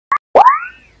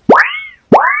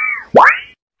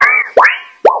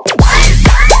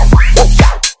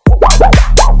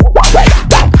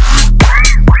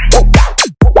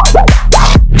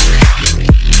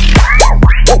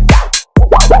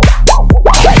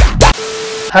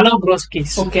Hello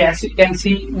broskis. Okay, as you can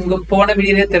see, உங்க போன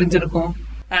வீடியோல தெரிஞ்சிருக்கும்.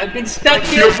 I've been stuck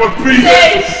here for 3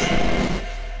 days.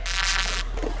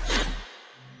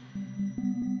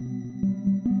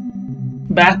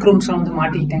 Backrooms வந்து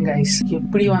மாட்டிக்கிட்டேன் guys.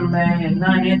 எப்படி வந்தேன்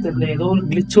என்னன்னே தெரியல. ஏதோ ஒரு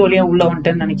glitch வழியா உள்ள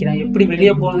வந்துட்டேன்னு நினைக்கிறேன். எப்படி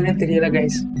வெளிய போறதுனே தெரியல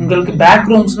guys. உங்களுக்கு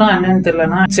backrooms-னா என்னன்னு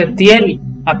தெரியலனா it's a theory.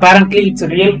 Apparently it's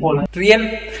real போல. Real.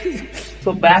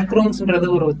 So backrooms-ன்றது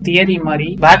ஒரு தியரி மாதிரி.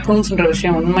 backrooms-ன்ற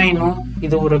விஷயம் உண்மையினும்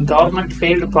இது ஒரு கவர்மெண்ட்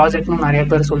ஃபெயில்டு ப்ராஜெக்ட்னு நிறைய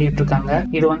பேர் சொல்லிட்டு இருக்காங்க.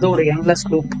 இது வந்து ஒரு எண்ட்லெஸ்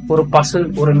லூப், ஒரு பசில்,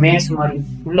 ஒரு மேஸ் மாதிரி.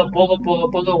 உள்ள போக போக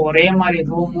போக ஒரே மாதிரி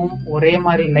ரூமும், ஒரே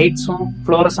மாதிரி லைட்ஸும்,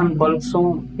 ஃப்ளோரசன்ட்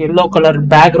பல்ப்ஸும், எல்லோ கலர்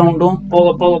பேக்ரவுண்டும்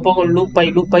போக போக போக லூப்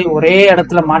ஆகி ஒரே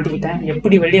இடத்துல மாட்டிக்கிட்டேன்.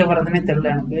 எப்படி வெளியே வர்றதுன்னே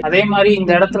தெரியல எனக்கு. அதே மாதிரி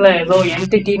இந்த இடத்துல ஏதோ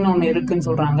என்டிட்டின்னு ஒண்ணு இருக்குன்னு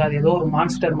சொல்றாங்க. அது ஏதோ ஒரு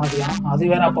மான்ஸ்டர் மாதிரியா. அது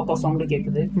வேற அப்பப்போ சவுண்டு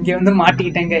கேக்குது. இங்க வந்து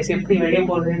மாட்டிக்கிட்டேன் guys. எப்படி வெளியே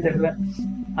போறதுன்னு தெரியல.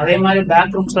 அதே மாதிரி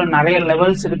பேக்ரூம்ஸ்ல நிறைய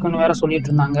லெவல்ஸ் இருக்குன்னு வேற சொல்லிட்டு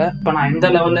இருந்தாங்க. இப்ப நான் எந்த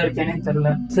லெவல்ல இருக்கேனே தெரியல.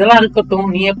 இதெல்லாம் இருக்கட்டும்,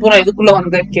 நீ எப்போ இதுக்குள்ள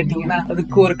வந்த கேட்டீங்கன்னா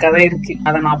அதுக்கு ஒரு கதை இருக்கு.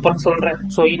 அதை நான் அப்புறம் சொல்றேன்.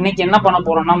 சோ இன்னைக்கு என்ன பண்ண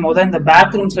போறோம்னா, முதல்ல இந்த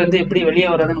பேக்ரூம்ஸ்ல இருந்து எப்படி வெளியே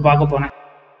வர்றதுன்னு பார்க்க போறேன்.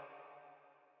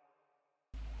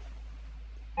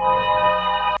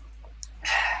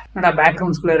 என்னடா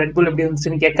பேக்ரூம்ஸ்குள்ள ரெட் புல் எப்படி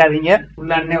இருந்துச்சுன்னு கேட்காதீங்க.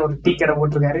 உள்ளே ஒரு டீ கடை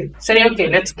போட்டிருக்காரு. சரி, okay,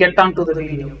 let's get on to the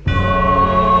video.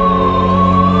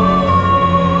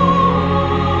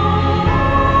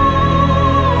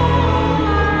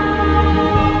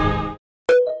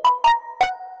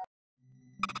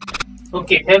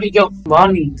 Okay, here we go.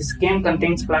 Warning: this game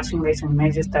contains flashing lights and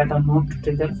images that are known to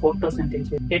trigger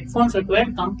photosynthesis. Headphones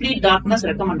required. Complete darkness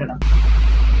recommended.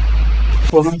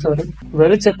 sorry.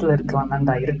 வெளிச்சத்துல இருக்கான்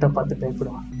அந்த இருட்ட பார்த்து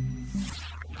பயப்படுவான்.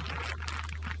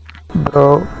 Bro,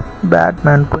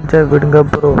 Batman கொஞ்சம் விடுங்க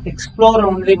bro. Explore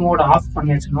only mode off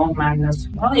பண்ணியாச்சு. No madness.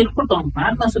 இருக்கட்டும்.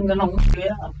 madness ங்கனா உங்களுக்கு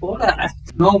போல.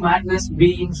 No madness,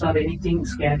 beings or anything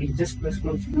scary. Just press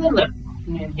close. இல்ல.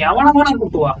 எவனமான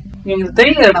கூட்டுவா நீங்க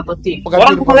தெரியல என்ன பத்தி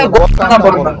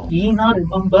ஈனா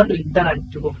remember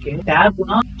interact. Okay,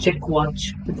 டேப்னா check watch,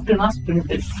 லிஃப்ட்னா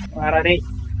sprint. வரடே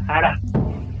ஆடா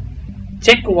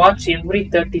check watch every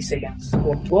 30 seconds.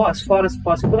 Go as far as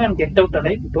possible and get out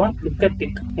alive. Don't look at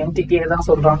it. entity தான்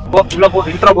சொல்றான். போ உள்ள போ,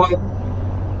 இன்ட்ரோ போ.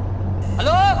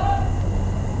 ஹலோ,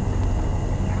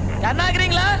 யாரா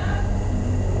இருக்கீங்களா?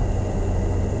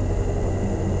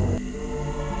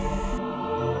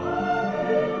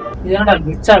 இதனடா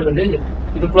கிளிச் ஆகுது.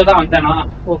 இதுக்குள்ளதான் வந்தேனா?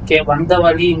 ஓகே, வந்த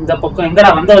வழி இந்த பக்கம். எங்கடா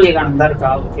வந்த வழியை காணந்தா இருக்கா?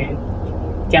 Okay,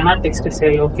 cannot text.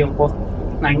 சரி, ஓகே, போ.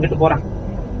 நான் இங்கிட்டு போறேன்.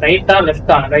 ரைட்டா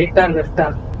லெஃப்டா? ரைட்டா லெஃப்டா?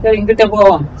 சரி, இங்கிட்ட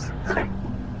போவோம்.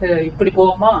 இப்படி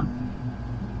போவோமா?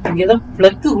 இங்க ஏதோ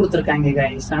பிளக் கொடுத்துருக்காங்க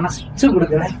கைஸ், ஆனா சுவிட்ச்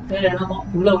கொடுக்கல.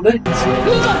 உள்ள விடு.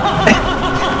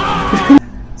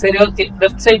 சரி, ஓகே,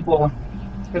 லெஃப்ட் சைடு போவோம்.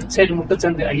 லெஃப்ட் சைடு முட்டு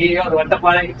சந்து. ஐயோ, அது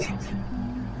வட்டப்பாறை.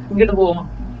 இங்கிட்டு போவோம்.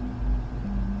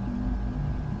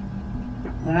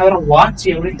 வாட்ச்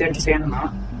எப்படி 30 செகண்ட்னா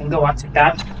எங்க வாட்ச்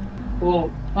டேப்? ஓ,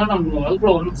 நம்ம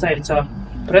அதுக்குள்ள 1 நிமிஷம் ஆயிடுச்சா?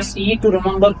 Press E to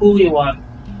remember who you are.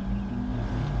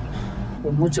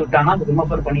 மூச்சு விட்டானா அது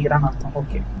ரிமெம்பர் பண்ணிக்கிறான்னு அர்த்தம்.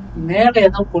 ஓகே, மேல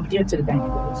ஏதோ கொட்டி வச்சிருக்காங்க.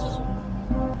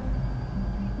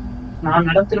 நான்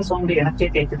நடத்துற சவுண்ட் எனக்கே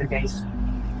கேட்குது கைஸ்.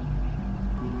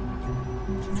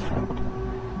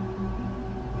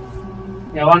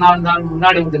 எவனா இருந்தாலும்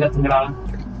முன்னாடி வந்து கத்துங்களா.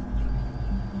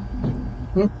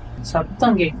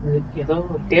 சத்தம் கேக்குது. ஏதோ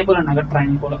டேபிள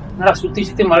நகட்டுறாங்க போல. என்னடா சுத்தி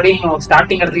சுத்தி மறுபடியும்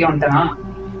ஸ்டார்டிங் இடத்துக்கே வந்துட்டேனா?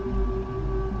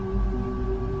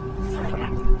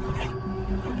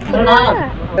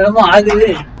 என்னமோ ஆகுது.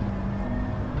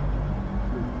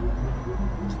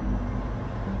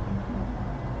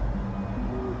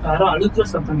 யாரோ அழுக்குற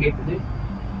சத்தம் கேக்குது.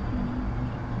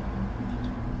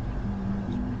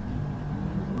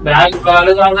 பேக்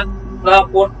அழுகாத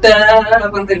போட்ட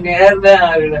வந்து நேர்ல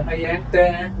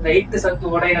லைட்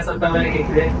சத்து உடைய சத்தம் வேற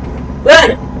கேக்குது.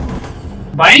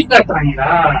 பயம்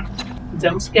காட்டுறாங்களா?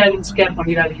 Jump scare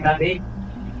பண்ணிடாதீங்களா?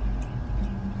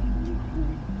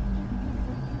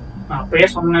 நான் அப்பயே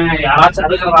சொன்னேன், யாராச்சும்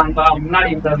அழுகிறாங்களா முன்னாடி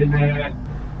இருந்தாதுன்னு.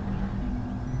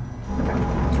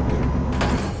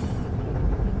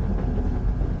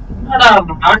 என்னடா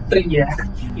மாட்டுறீங்க?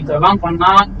 இதெல்லாம்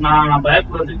பண்ணா நான்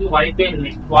பயப்படுறதுக்கு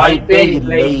வாய்ப்பே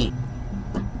இல்லை.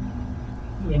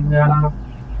 எங்கடா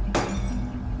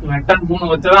மெட்டன் 3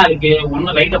 வச்சுதான் இருக்கு.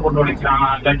 ஒண்ணு லைட்டை போட்டு உடைக்கிறான்,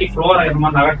 இல்லாட்டி ஃப்ளோர்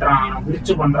ஆயிரமா நகட்டுறான்,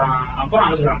 விரிச்சு பண்றான், அப்புறம்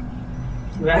அழுகுறான்.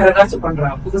 வேற ஏதாச்சும்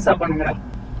பண்றான், புதுசா பண்ணுங்க.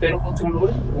 பெருமூச்சு கொண்டு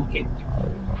கூட. ஓகே,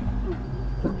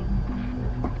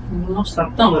 இன்னும்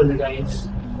சத்தம் வருது கைஸ்.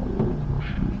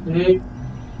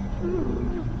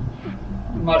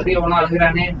 மறுபடியும் எவனா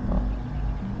அழுகுறானே.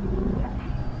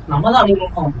 நம்ம தான்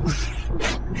அழுகிறோம்.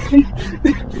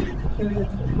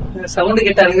 சவுண்ட்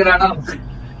கேட்டு அழுகுறானா?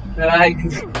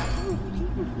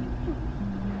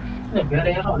 வேற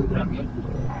யாரும் அழுகுறாங்க.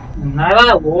 என்னடா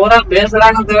ஓவரா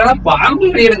பேசுறாங்க தவிர பாம்பு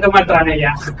வெடி எடுக்க மாட்டாங்க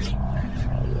ஐயா.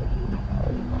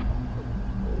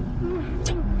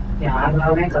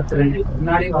 யாராவே கத்துறேன்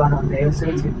முன்னாடி வாங்க தயவு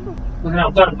செஞ்சு கொஞ்சம்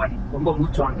உட்காரு பண்ணி. ரொம்ப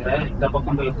மூச்சு வாங்குற. இந்த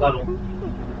பக்கம் போய் உட்காருவோம்.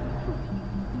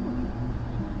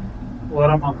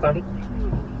 ஓரமா உட்காரு.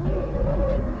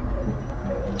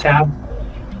 சாப்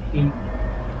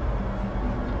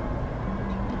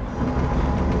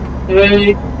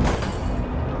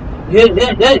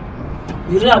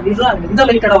எந்த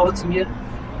லைட்டடா உடைச்சிங்க?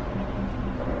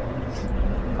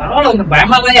 பரவாயில்ல, கொஞ்சம்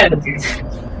பயமா தான் இருக்கு.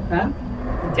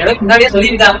 எனக்கு முன்னாடியே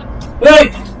சொல்லியிருக்கா.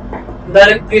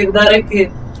 இருக்கு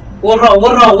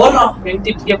ஓடுறா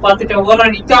என்டிட்டிய பாத்துட்டேன். ஓடுறா,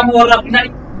 நிக்காம ஓடுறா, பின்னாடி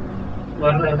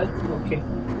வர்ற. ஓகே,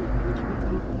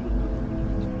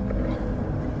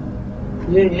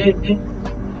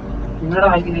 என்னடா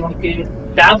ஆகுது உனக்கு?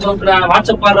 டேப் வந்துடா,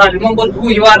 வாட்ஸ்அப் பாடுறா, ரிமெம்பர் ஹூ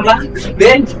யூ ஆர்டா.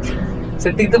 டேய்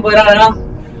செத்துக்கிட்டு போயிடாதா,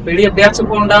 வெளியே பேச்சு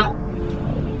போண்டா.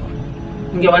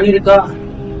 இங்க வழி இருக்கா?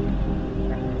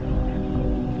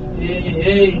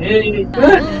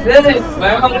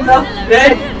 பயமா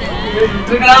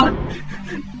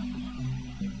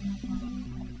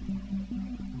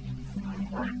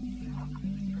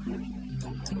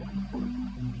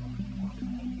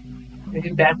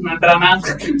பேக் நன்றானா?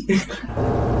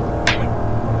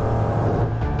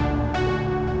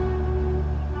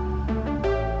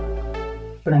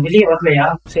 இப்ப நான் வெளியே வரலையா?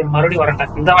 சரி, மறுபடியும் வரட்டா.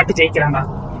 இந்த வாட்டி ஜெயிக்கிறாங்க.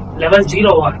 லெவல்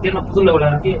 0வா? என்ன புது லெவலா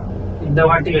இருக்கு? இந்த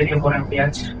வாட்டி வெளியே போறேன்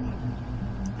எப்படியாச்சு.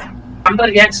 பண்ற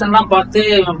ரியாக்ஷன்லாம் பார்த்து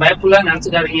பயப்புள்ள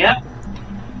நினைச்சுக்காதீங்க.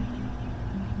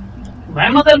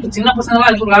 பயமா தான் இருக்கு. சின்ன பசங்க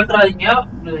எல்லாம் இதுக்கு விளையாடுறாதீங்க.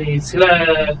 சில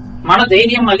மன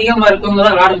தைரியம் அதிகமா இருக்கவங்க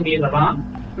தான் விளையாட முடியலாம்.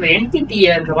 இந்த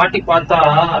என்டிடிய இந்த வாட்டி பார்த்தா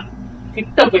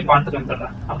கிட்ட போய் பார்த்துட்டு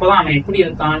வந்துடுறேன். அப்பதான் அவன் எப்படி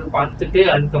இருக்கான்னு பார்த்துட்டு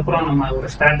அதுக்கப்புறம் நம்ம ஒரு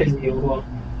ஸ்ட்ராட்டஜியை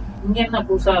உருவாக்கும். இங்க என்ன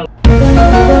புதுசா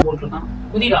போட்டிருக்கான்?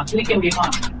 புதிதா சிரிக்க முடியுமா?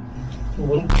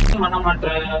 ஒரு பண்ண மாட்ட,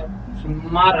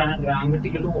 சும்மா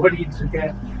அங்கிட்டு ஓடிட்டு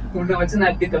இருக்க. உன்னை வச்சு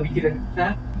நான் எப்படி தவிக்கிறேன்?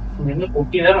 எங்க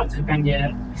பொட்டி வேற வச்சிருக்காங்க.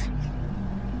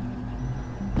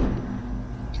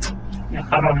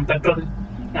 யாரும் தட்டுறது,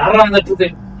 யாரும் தட்டுறது.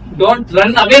 Don't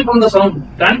run away from the sound.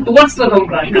 Run towards the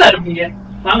sound. எங்கடா இருப்பீங்க?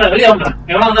 வாங்க வெளியே வந்துடலாம்.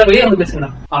 எவ்வளவு வந்தா வெளியே வந்து பேசுங்க.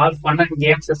 All fun and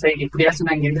games side எப்படியாச்சும்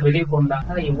நான் இங்க இருந்து வெளியே போகலாம்.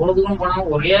 ஆனா எவ்வளவு தூரம் போனாலும்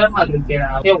ஒரே மாதிரி இருக்கு.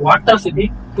 Water city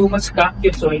too much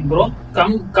khaki showing bro.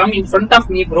 Come in front of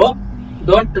me bro.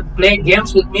 Don't play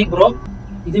games with me bro.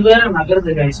 இது வேற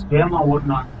நகருது கைஸ். வேகமா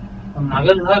ஓடனா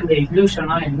நகருதா இந்த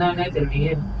இல்யூஷனா என்னன்னே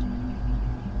தெரியலையே.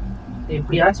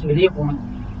 எப்படியாச்சும் வெளியே போகணும்.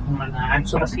 நான்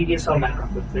ஆக்சுவலா சீரியஸா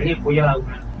விளையாடுறேன். வெளியே போய்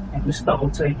ஆகுங்க. மிஸ் த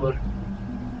அவுட் சைட் வேர்ல்ட்.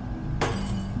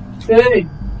 சரி,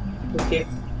 ஓகே.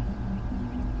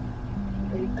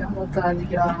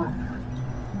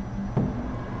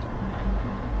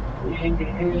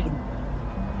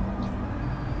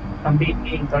 தம்பி,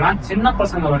 இப்பெல்லாம் சின்ன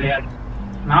பசங்க விளையாடு.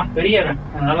 நான் பெரியவன்,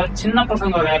 அதனால சின்ன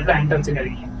பசங்க விளையாடுறத என்கிட்ட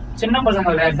வச்சுக்காதீங்க. சின்ன பசங்க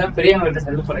விளையாடுறத பெரியவங்கள்ட்ட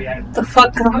செல்ல போறையாது. What the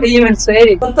fuck am I even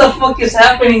saying? What the fuck is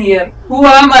happening here? Who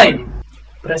am I?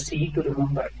 Press E to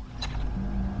remember.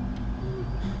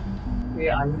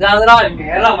 அஞ்சாவதுரா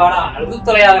நேரா வாடா, அழுது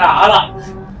தொலையாதரா ஆளா.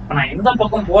 இப்ப நான் எந்த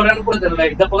பக்கம் போறேன்னு கூட தெரியல.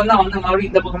 இந்த பக்கம் தான் வந்து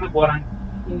மறுபடியும் இந்த பக்கமே போறேன்.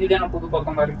 இங்கதான புது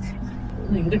பக்கம் இருக்கு.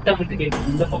 இங்கிட்ட மட்டும் கேட்குது,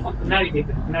 இந்த பக்கம் பின்னாடி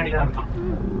கேட்குது. பின்னாடிதான் இருக்கான்.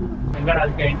 எங்கடா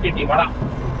இருக்க என்டிட்டி? வாடா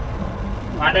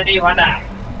வாடா வாடா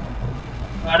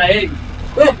வாடா. ஏய்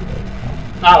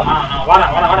வாடா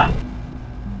வாடா வாடா.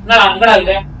 என்னடா அங்கடா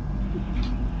இருக்கு?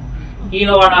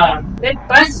 கீழே வாடா.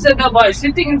 Transgender bye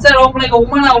sitting inside home like a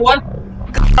woman or what?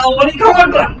 ஒளி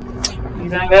கமாண்ட்றான்.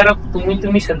 இதான் வேற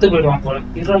துமி செத்து போயிடுவான் போல.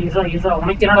 இருறா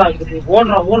உனக்கு என்னடா ஆகுது?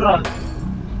 ஓடுறா.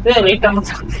 ஏய் ரைட் ஆமா.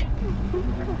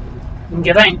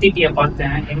 இங்கதான் என்டிட்டிய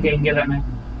பார்த்தேன். இங்கதானே.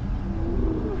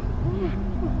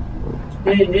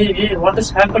 ஏய் வாட்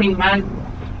இஸ் ஹேப்பனிங் மேன்?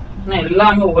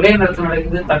 எல்லாமே ஒரே நேரத்துல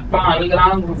நடக்குது. தட்டான்,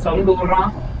 அழுகிறான், சவுண்டு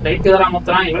விடுறான், லைட்டு வேற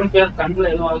அமுத்துறான். இவனுக்கு பேர்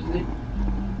கண்ணுல எதுவும் ஆகுது.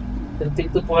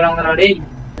 திட்டு போறாங்கடா. டேய்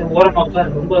ஓரமா உட்காரு.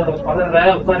 ரொம்ப பதற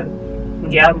உட்காரு.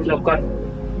 இங்க யாரும் இல்ல, உட்காரு.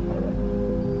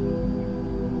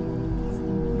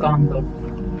 calm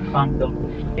down.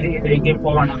 எங்கே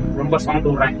போவானா? ரொம்ப சவுண்ட்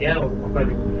விடுறாங்க. ஒரு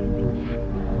உட்காரு.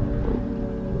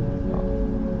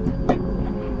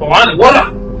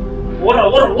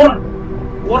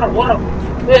 ஓடுறா.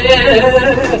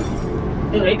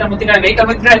 லைட்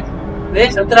அமுத்திட்டா.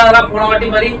 சத்துராதரா போன வாட்டி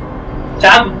மாதிரி.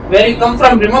 சாம், where you come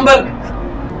from, remember?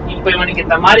 இப்ப இவனுக்கு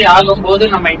இந்த மாதிரி ஆகும் போது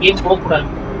நம்ம எங்கேயும் போக கூடாது.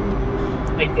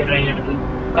 எனக்கு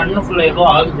கண்ணு ஃபுல்லா ஏதோ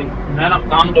ஆகுது. நேரம்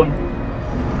calm down.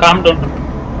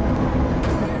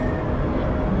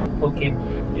 Okay,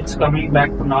 it's coming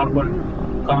back to normal.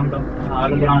 Calm down.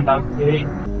 அழுகிறான்டா.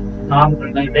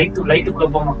 லைட்டுக்குள்ள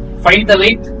போமா. Find the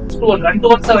light. ரெண்டு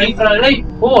வருஷம் லைட்.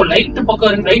 ஓ லைட்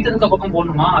பக்கம் லைட் இருக்க பக்கம்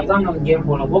போகணுமா? அதான் நம்ம கேம்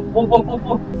போல. போ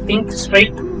think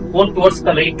straight. Go towards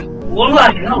the light. ஒழுங்கா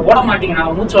என்ன ஓட மாட்டீங்க,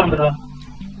 நான் மூச்சு வாங்குறேன்.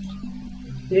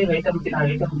 ஏய் லைட் அமுத்திடா.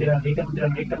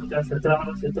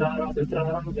 செத்துறாங்க.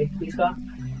 லைட் ப்ளீஸா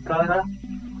காரா.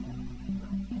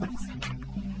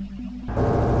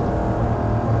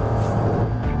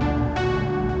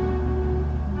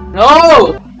 No.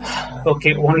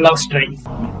 Okay, one last try.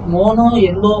 Mono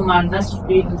yellow madness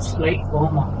feels like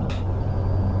Roma.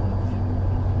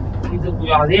 இது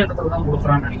அதே இடத்துல தான்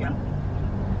கொடுக்குறான்னு நினைக்கிறேன்.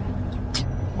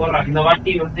 போடுறேன். இந்த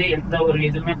வாட்டி வந்து எந்த ஒரு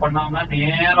இதுவுமே பண்ணாம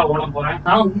நேரா ஓட போறேன்.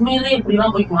 நான் உண்மையிலே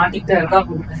இப்படிலாம் போய் மாட்டிக்கிட்டேன்.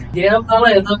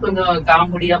 ஏதாவது ஏதோ கொஞ்சம்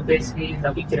காமெடியா பேசி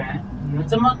தப்பிக்கிறேன்.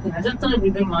 நிஜத்துல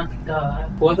இப்படி போய் மாட்டிக்கிட்டா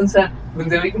போதும் சார்.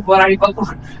 இந்த வரைக்கும் போராடி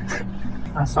பார்ப்போம்.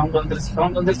 சவுண்ட்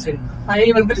வந்துருச்சு. ஐ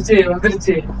வந்துருச்சு.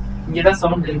 இங்கதான்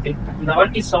சவுண்ட் இருக்கு. இந்த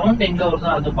வாட்டி சவுண்ட் எங்க வருதோ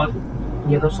அதை பார்த்து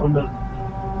இங்க ஏதோ சவுண்ட் வருது.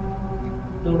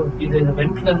 இது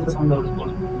வெண்ட்ல இருந்து சவுண்ட் வருது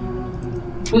போல.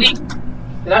 புதி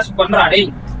ஏதாச்சும் பண்றா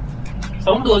டேய்.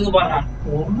 சவுண்ட் வந்து பாருங்க.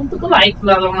 ஒன்னுத்துக்கும் லைக்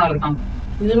இல்லாதவனா இருக்கான்.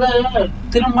 இதுல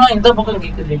திரும்ப இந்த பக்கம்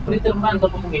கேக்குது. எப்படி திரும்ப இந்த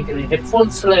பக்கம் கேக்குது?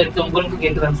 ஹெட்போன்ஸ்ல இருக்கு. உங்களுக்கு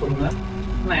கேக்குதான்னு சொல்லுங்க.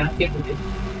 எனக்கு கேக்குது.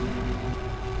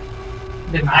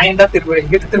 நான் ஏன்டா திரும்ப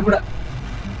இங்கிட்டு திரும்ப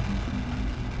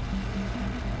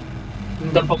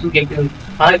இந்த பக்கம் கேக்குது.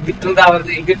 இங்கிட்டு இருந்தா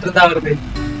வருது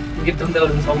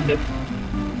சவுண்ட்.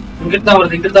 இங்கிட்டு தான்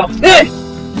வருது.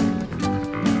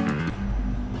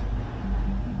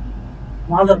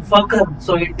 Motherfucker.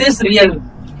 So it is real.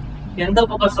 எந்த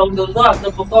பக்கம் சவுண்ட் வருதோ அந்த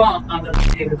பக்கம் அந்த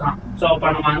இருக்கான். சோ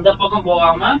அப்ப நம்ம அந்த பக்கம்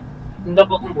போகாம இந்த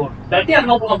பக்கம் போகணும். இல்லாட்டி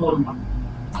அந்த பக்கம் போகணுமா?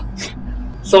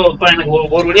 சோ இப்ப எனக்கு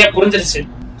ஒரு வழியா புரிஞ்சிருச்சு.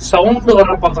 சவுண்ட்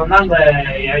வர்ற பக்கம் தான் அந்த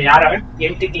யார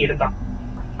என்டிட்டி இருக்கான்,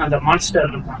 அந்த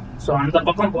மான்ஸ்டர் இருக்கான். சோ அந்த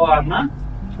பக்கம் போகாம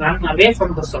run away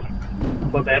from the sound.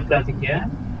 இப்ப பயப்படாதீங்க,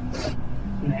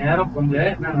 நேரம் போங்க.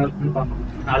 என்ன நடக்குன்னு பார்க்கணும்.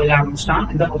 அழுக ஆரம்பிச்சிட்டான்.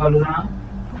 இந்த பக்கம் அழுகுறான்.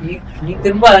 நீ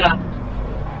திரும்ப அழுறான்.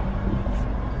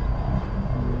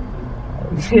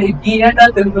 நீ ஏன்டா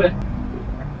திரும்ப?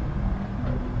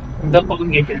 இந்த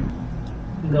பக்கம் கேட்கிறேன்.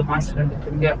 இந்த மான்ஸ்டர்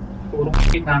இங்க ஒரு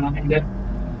முக்கிய காணும். எங்க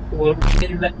ஒரு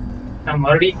முக்கியம் இல்லை. நான்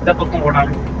மறுபடியும் இந்த பக்கம்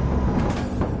ஓடாது.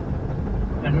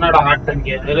 என்னோட ஆட்டம்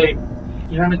இங்க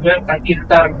இவனுக்கு வேற கட்டி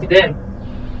இருட்ட ஆரம்பிக்குது.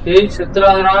 ஏய்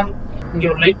செத்துறாதரா. இங்க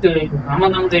ஒரு லைட்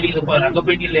ஆமாம் தெரியுது பாரு. அங்க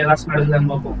போயிட்டு இல்லை ஏதாச்சும்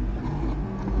நடக்குதான்னு பார்ப்போம்.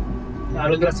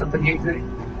 அழுகிற சத்தம் கேக்குது.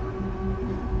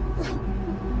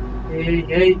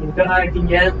 ஏய் எங்கடா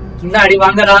இருக்கீங்க? இந்த அடி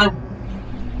வாங்கடா.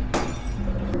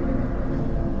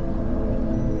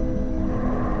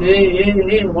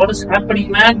 Hey, what is happening,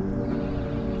 man?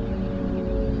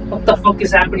 What the fuck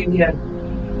is happening here?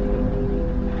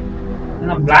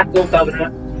 நான் பிளாக் அவுட்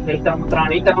ஆகுறேன். லைட் அமுத்துறான்.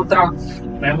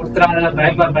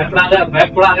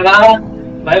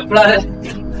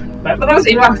 பயப்படாத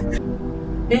செய்வாங்க.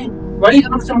 ஏய் வழி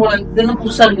கனெக்ஷன் போல. இது என்ன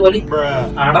புதுசா இருக்கு வழி?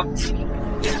 அட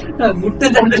முட்டு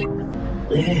தண்டு.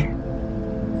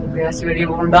 எப்படியாச்சும் வெளியே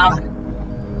போகண்டா.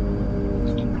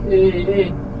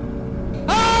 ஏய்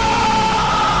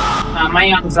Am I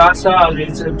on Zaza or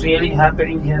is it really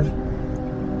happening here?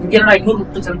 இங்கே இன்னொரு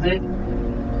முட்டுச்சந்து.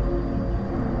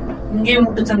 இங்கே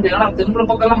முட்டுச்சந்து. ஆனா திரும்ப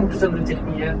பக்கம் முட்டுச்சந்து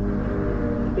வச்சிருக்கீங்க.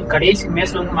 கடைசி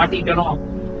மேஸ்ல வந்து மாட்டிக்கிட்டோம்.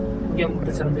 இங்கே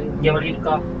முட்டுச்சந்து. இங்க வழி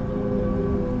இருக்கா?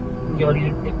 இங்க வழி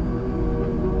இருக்கு.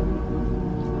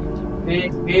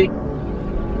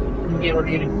 இங்கே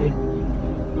வழி இருக்கு.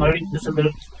 மறுபடியும் முட்டுச்சந்து.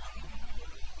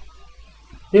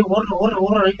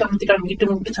 ஓடுற ரைட் அமைத்திட்டான்.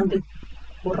 இங்கிட்டு முட்டுச்சந்து.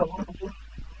 ஓடுற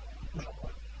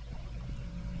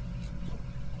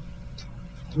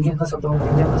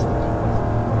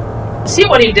See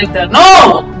what he did there? No!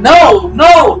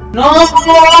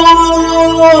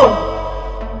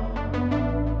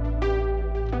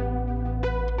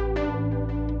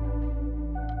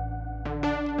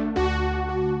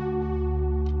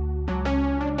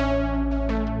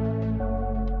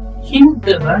 Hint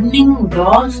running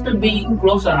lost being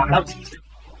closer.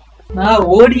 நான்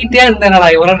ஓடிட்டே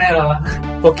இருந்தேன்டா இவ்வளவு நேரம்.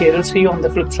 Okay, let's see you on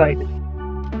the flip side.